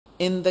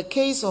In the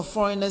case of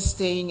foreigners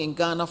staying in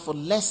Ghana for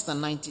less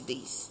than 90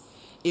 days,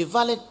 a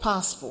valid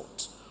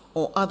passport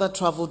or other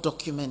travel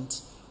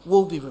document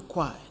will be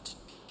required.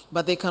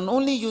 But they can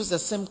only use the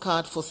SIM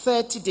card for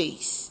 30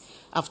 days,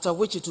 after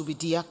which it will be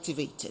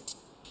deactivated.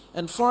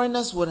 And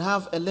foreigners would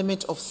have a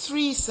limit of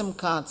 3 SIM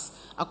cards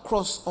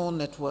across all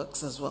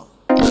networks as well.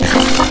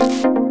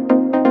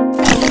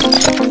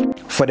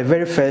 For the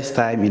very first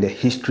time in the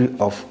history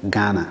of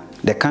Ghana,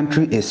 the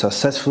country is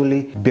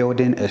successfully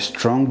building a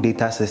strong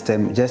data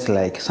system, just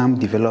like some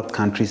developed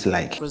countries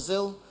like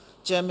Brazil,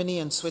 Germany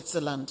and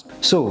Switzerland.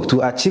 So,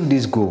 to achieve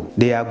this goal,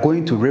 they are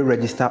going to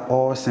re-register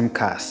all SIM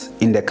cards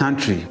in the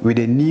country with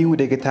a new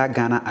digital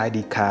Ghana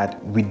ID card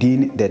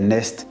within the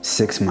next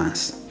 6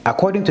 months.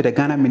 According to the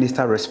Ghana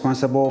Minister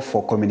responsible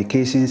for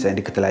communications and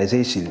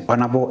digitalization,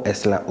 Honorable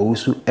Ursula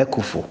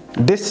Owusu-Ekuful,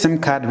 this SIM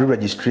card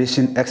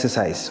re-registration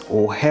exercise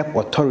will help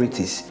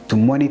authorities to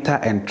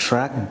monitor and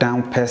track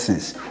down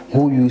persons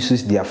who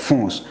use their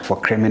phones for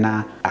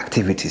criminal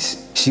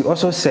activities. She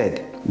also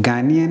said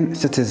Ghanaian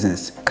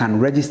citizens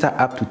can register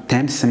up to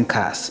 10 SIM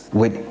cards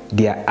with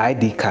their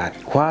ID card,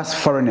 whilst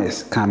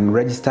foreigners can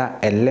register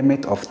a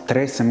limit of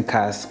 3 SIM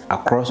cards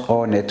across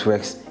all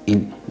networks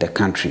in the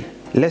country.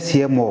 Let's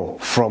hear more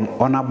from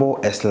Honorable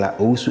Ursula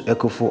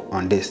Owusu-Ekuful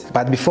on this.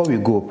 But before we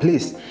go,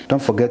 please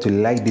don't forget to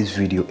like this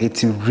video.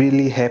 It will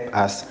really help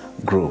us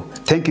grow.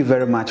 Thank you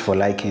very much for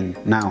liking.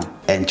 Now,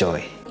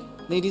 enjoy.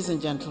 Ladies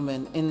and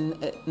gentlemen,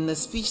 in a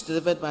speech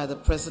delivered by the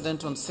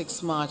President on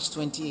 6 March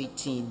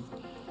 2018,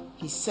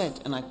 he said,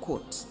 and I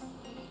quote,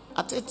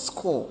 "At its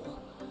core,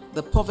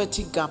 the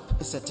poverty gap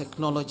is a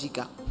technology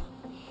gap.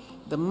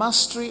 The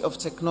mastery of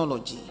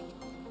technology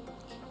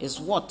is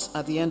what,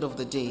 at the end of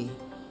the day,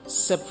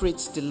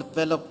 separates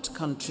developed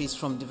countries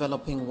from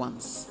developing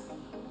ones,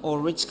 or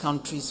rich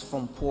countries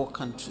from poor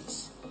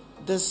countries.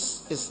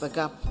 This is the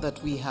gap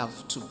that we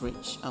have to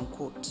bridge,"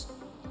 unquote.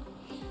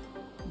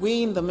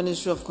 We in the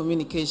Ministry of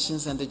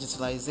Communications and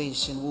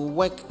Digitalization will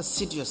work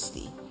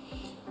assiduously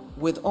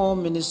with all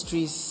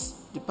ministries,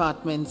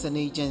 departments and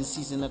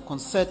agencies in a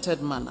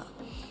concerted manner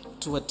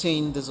to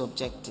attain this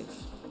objective.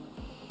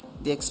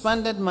 The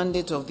expanded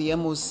mandate of the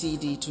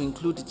MOCD to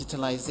include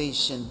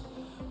digitalization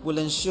will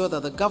ensure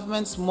that the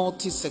government's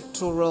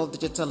multi-sectoral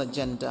digital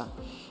agenda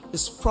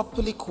is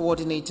properly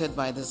coordinated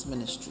by this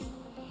ministry,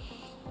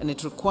 and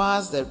it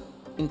requires the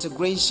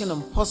integration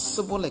and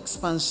possible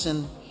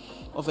expansion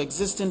of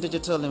existing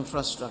digital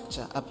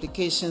infrastructure,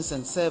 applications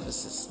and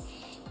services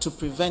to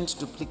prevent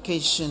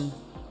duplication,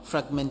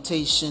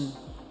 fragmentation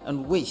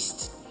and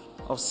waste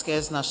of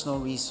scarce national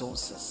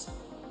resources.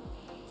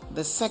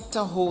 The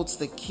sector holds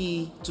the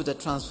key to the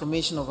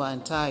transformation of our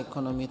entire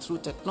economy through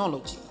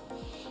technology,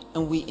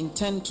 and we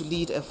intend to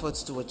lead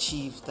efforts to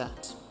achieve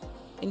that.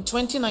 In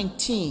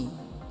 2019,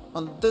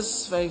 on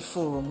this very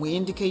forum, we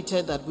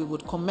indicated that we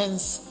would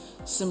commence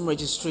SIM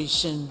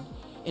registration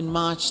in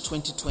March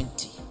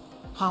 2020.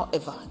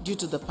 However, due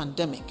to the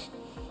pandemic,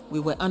 we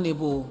were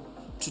unable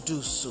to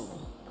do so.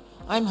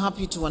 I'm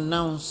happy to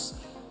announce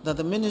that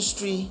the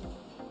Ministry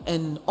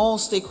and all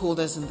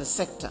stakeholders in the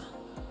sector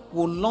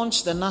will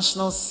launch the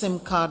national SIM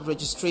card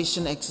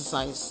registration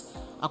exercise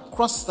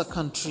across the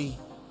country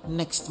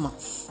next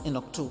month in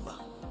October.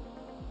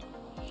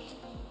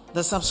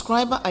 The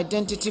Subscriber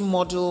Identity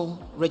Module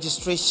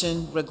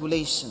Registration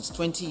Regulations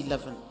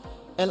 2011,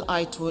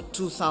 LI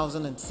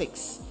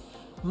 2006,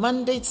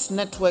 mandates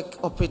network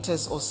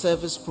operators or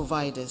service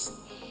providers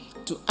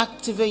to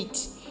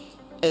activate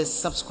a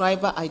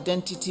subscriber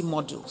identity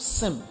module,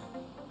 SIM,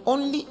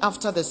 only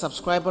after the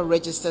subscriber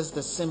registers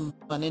the SIM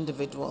to an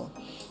individual,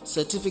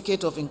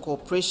 certificate of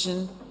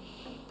incorporation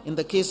in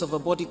the case of a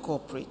body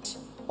corporate,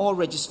 or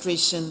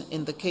registration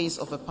in the case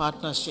of a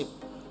partnership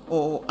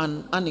or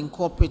an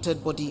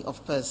unincorporated body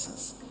of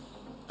persons,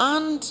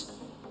 and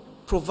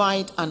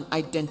provide an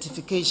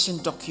identification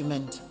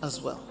document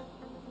as well.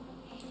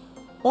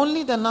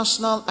 Only the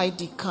national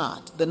ID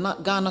card, the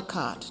Ghana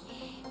card,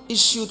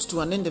 issued to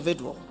an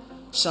individual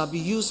shall be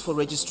used for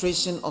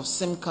registration of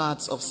SIM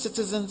cards of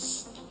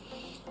citizens,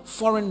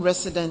 foreign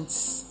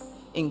residents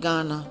in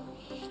Ghana,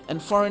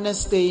 and foreigners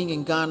staying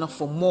in Ghana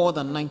for more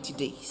than 90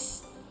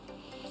 days.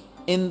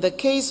 In the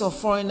case of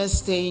foreigners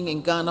staying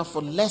in Ghana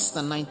for less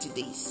than 90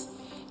 days,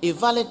 a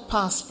valid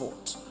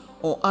passport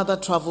or other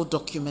travel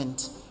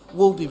document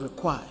will be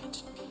required.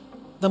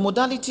 The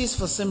modalities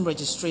for SIM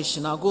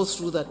registration, I'll go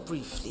through that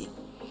briefly.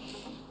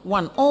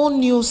 1. All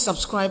new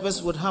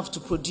subscribers would have to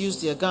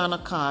produce their Ghana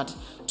card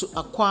to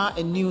acquire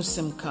a new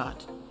SIM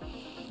card.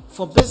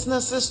 For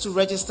businesses to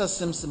register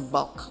SIMs in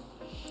bulk,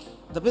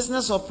 the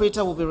business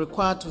operator will be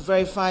required to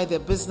verify their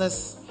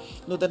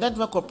the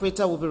network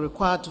operator will be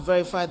required to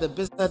verify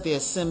their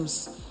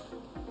SIMs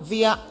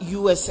via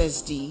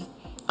USSD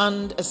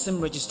and a SIM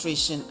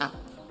registration app.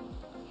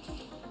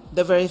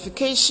 The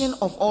verification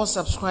of all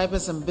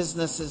subscribers and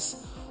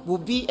businesses will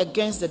be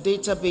against the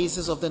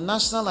databases of the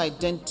National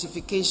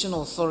Identification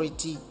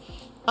Authority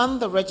and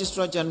the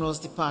Registrar General's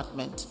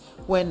Department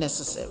where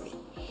necessary.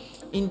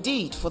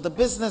 Indeed, for the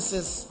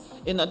businesses,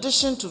 In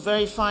addition to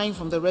verifying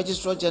from the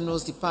Registrar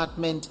General's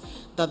Department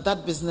that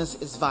that business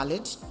is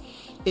valid,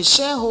 a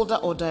shareholder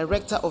or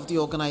director of the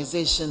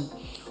organization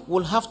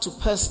will have to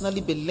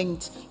personally be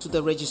linked to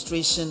the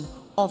registration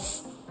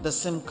of the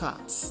SIM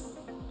cards.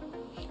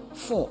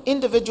 4.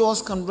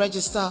 Individuals can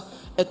register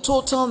a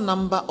total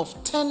number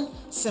of 10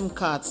 SIM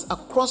cards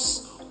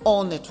across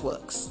all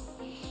networks,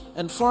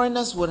 and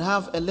foreigners would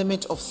have a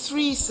limit of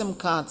 3 SIM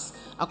cards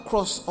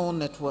across all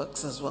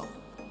networks as well.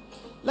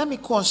 Let me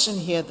caution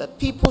here that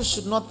people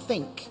should not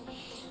think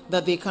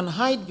that they can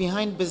hide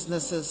behind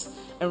businesses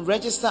and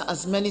register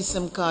as many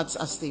SIM cards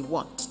as they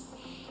want.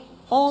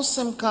 All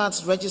SIM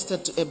cards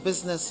registered to a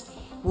business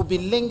will be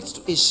linked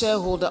to a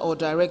shareholder or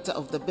director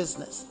of the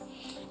business.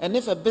 And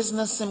if a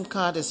business SIM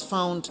card is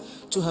found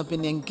to have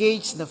been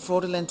engaged in a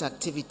fraudulent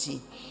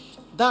activity,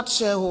 that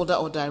shareholder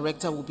or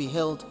director will be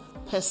held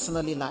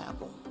personally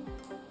liable.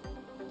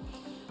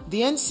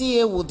 The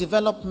NCA will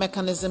develop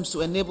mechanisms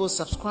to enable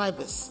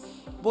subscribers,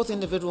 both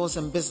individuals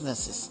and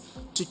businesses,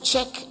 to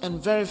check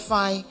and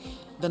verify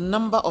the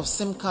number of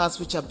SIM cards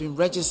which have been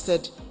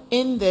registered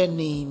in their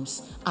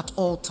names at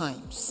all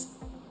times.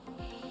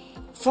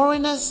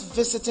 Foreigners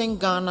visiting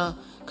Ghana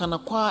can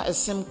acquire a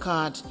SIM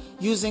card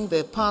using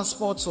their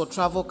passports or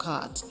travel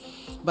card,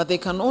 but they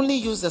can only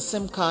use the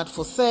SIM card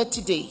for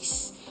 30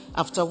 days,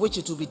 after which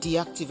it will be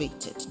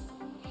deactivated.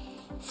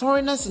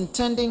 Foreigners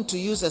intending to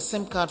use a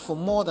SIM card for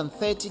more than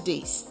 30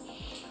 days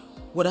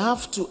would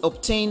have to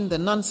obtain the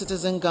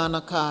non-citizen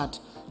Ghana card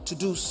to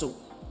do so.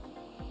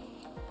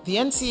 The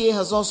NCA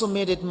has also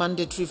made it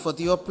mandatory for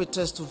the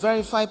operators to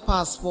verify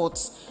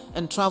passports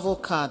and travel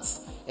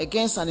cards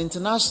against an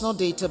international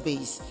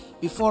database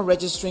before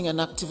registering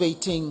and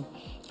activating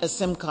a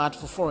SIM card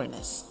for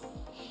foreigners.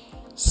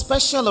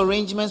 Special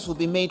arrangements will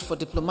be made for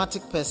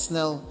diplomatic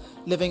personnel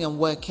living and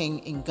working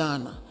in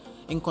Ghana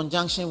in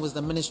conjunction with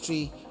the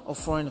Ministry of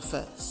Foreign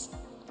Affairs.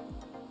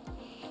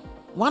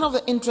 One of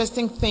the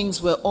interesting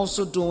things we're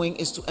also doing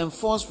is to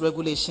enforce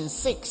Regulation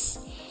 6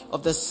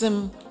 of the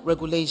SIM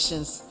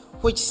regulations,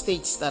 which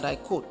states that, I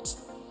quote,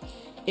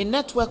 "A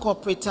network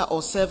operator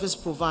or service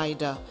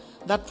provider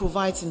that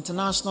provides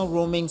international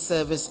roaming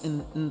service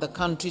in the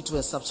country to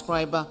a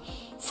subscriber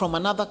from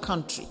another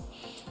country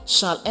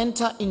shall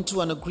enter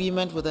into an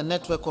agreement with a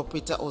network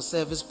operator or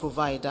service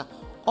provider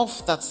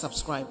of that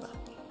subscriber.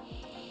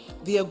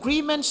 The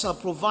agreement shall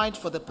provide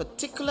for the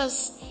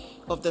particulars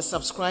of the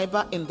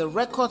subscriber in the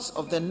records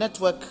of the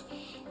network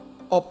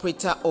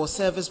operator or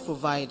service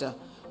provider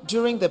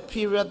during the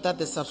period that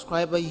the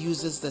subscriber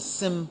uses the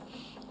SIM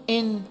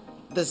in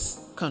this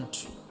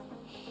country.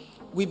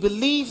 We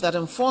believe that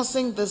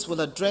enforcing this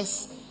will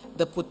address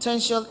the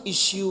potential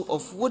issue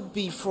of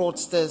would-be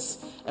fraudsters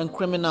and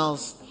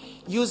criminals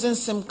using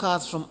SIM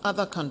cards from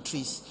other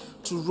countries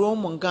to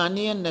roam on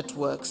Ghanaian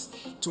networks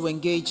to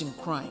engage in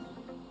crime.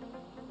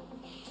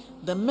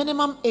 The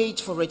minimum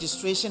age for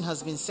registration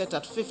has been set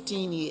at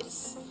 15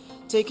 years,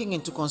 taking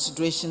into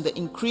consideration the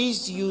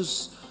increased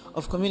use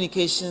of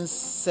communications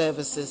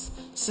services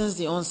since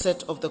the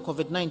onset of the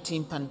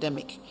COVID-19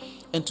 pandemic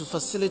and to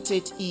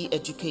facilitate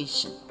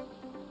e-education.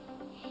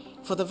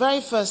 For the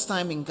very first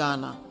time in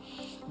Ghana,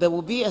 there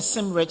will be a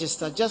SIM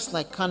register just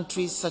like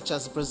countries such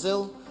as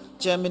Brazil,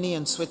 Germany,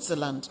 and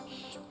Switzerland,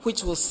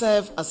 which will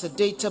serve as a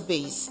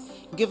database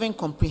giving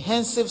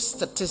comprehensive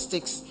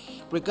statistics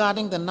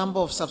regarding the number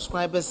of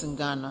subscribers in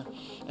Ghana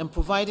and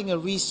providing a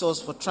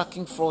resource for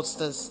tracking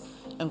fraudsters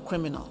and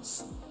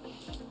criminals.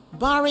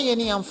 Barring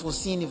any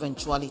unforeseen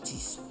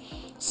eventualities,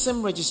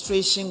 SIM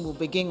registration will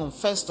begin on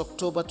 1st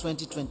October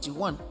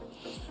 2021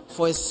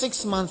 for a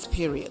 6-month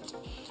period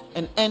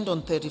and end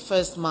on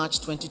 31st March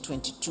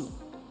 2022.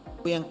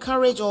 We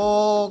encourage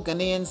all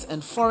Ghanaians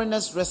and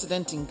foreigners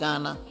resident in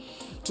Ghana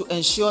to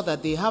ensure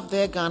that they have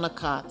their Ghana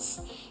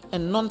cards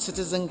and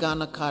non-citizen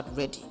Ghana card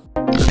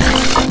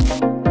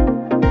ready.